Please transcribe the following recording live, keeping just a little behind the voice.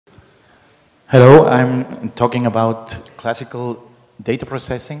Hello, I'm talking about classical data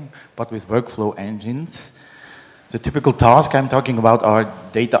processing, but with workflow engines. The typical task I'm talking about are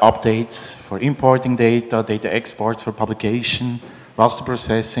data updates for importing data, data exports for publication, raster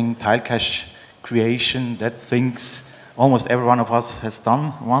processing, tile cache creation. That's things almost every one of us has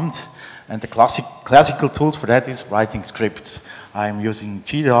done once. And the classical tools for that is writing scripts. I'm using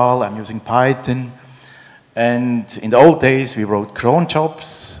GDAL, I'm using Python. And in the old days, we wrote cron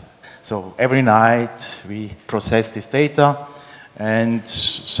jobs. So every night, we processed this data. And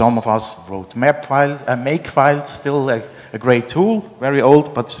some of us wrote map files, make files, still a great tool, very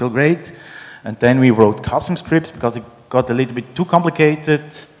old, but still great. And then we wrote custom scripts because it got a little bit too complicated.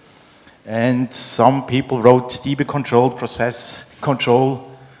 And some people wrote DB controlled process control,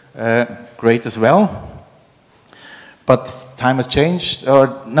 great as well. But time has changed.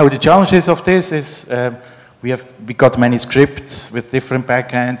 No, the challenges of this is we got many scripts with different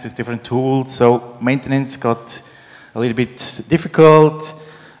backends, with different tools. So maintenance got a little bit difficult.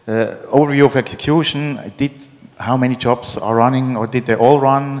 Overview of execution, how many jobs are running, or did they all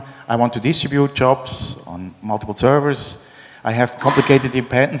run? I want to distribute jobs on multiple servers. I have complicated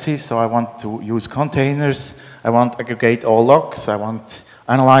dependencies, so I want to use containers. I want to aggregate all logs. I want to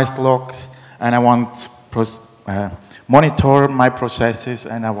analyze the logs. And I want to monitor my processes,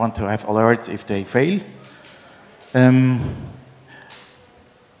 and I want to have alerts if they fail. And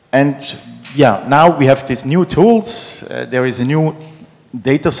yeah, now we have these new tools. There is a new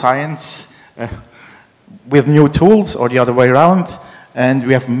data science with new tools, or the other way around. And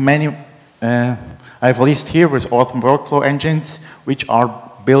we have many, I have a list here with awesome workflow engines, which are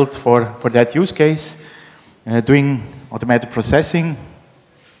built for that use case, doing automated processing.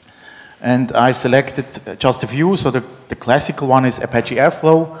 And I selected just a few. So the classical one is Apache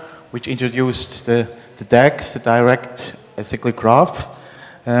Airflow, which introduced the DAGs, the direct acyclic graph,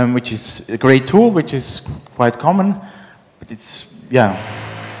 which is a great tool, which is quite common, but it's, yeah.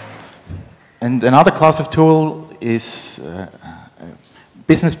 And another class of tool is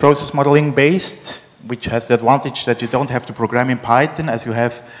business process modeling based, which has the advantage that you don't have to program in Python as you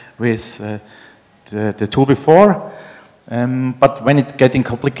have with the tool before. But when it's getting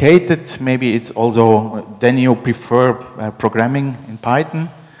complicated, maybe it's also, then you prefer programming in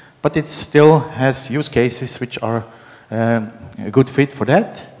Python, but it still has use cases which are a good fit for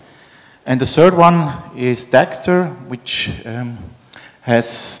that. And the third one is Dagster, which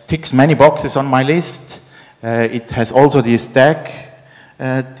ticks many boxes on my list. It has also this DAG,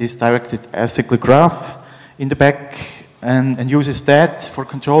 this directed acyclic graph in the back, and uses that for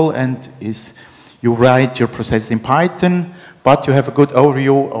control, and you write your processes in Python, but you have a good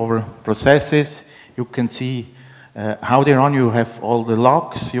overview over processes. You can see how they run. You have all the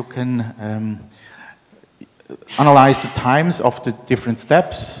logs. You can analyze the times of the different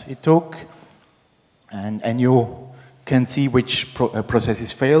steps it took, and you can see which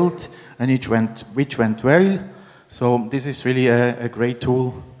processes failed and which went well. So this is really a great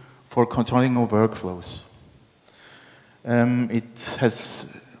tool for controlling our workflows. It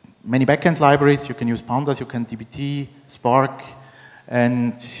has many backend libraries. You can use Pandas, you can dbt, Spark,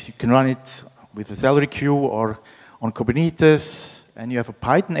 and you can run it with a Celery queue or on Kubernetes. And you have a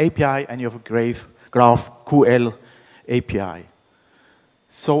Python API, and you have a GraphQL API.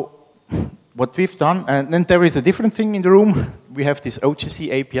 So what we've done, and then there is a different thing in the room. We have this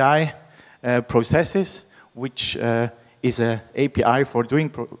OGC API processes, which is an API for doing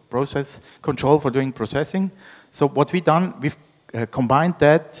process control, for doing processing. So what we've done, we've combined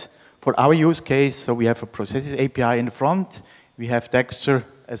that for our use case. So we have a processes API in the front, we have Dagster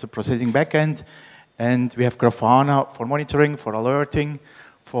as a processing backend, and we have Grafana for monitoring, for alerting,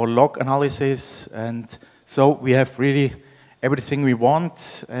 for log analysis, and so we have really everything we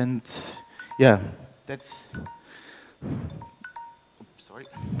want. And yeah, that's, sorry,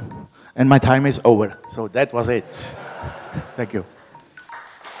 and my time is over. So that was it. Thank you.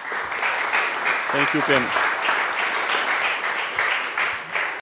 Thank you, Ken.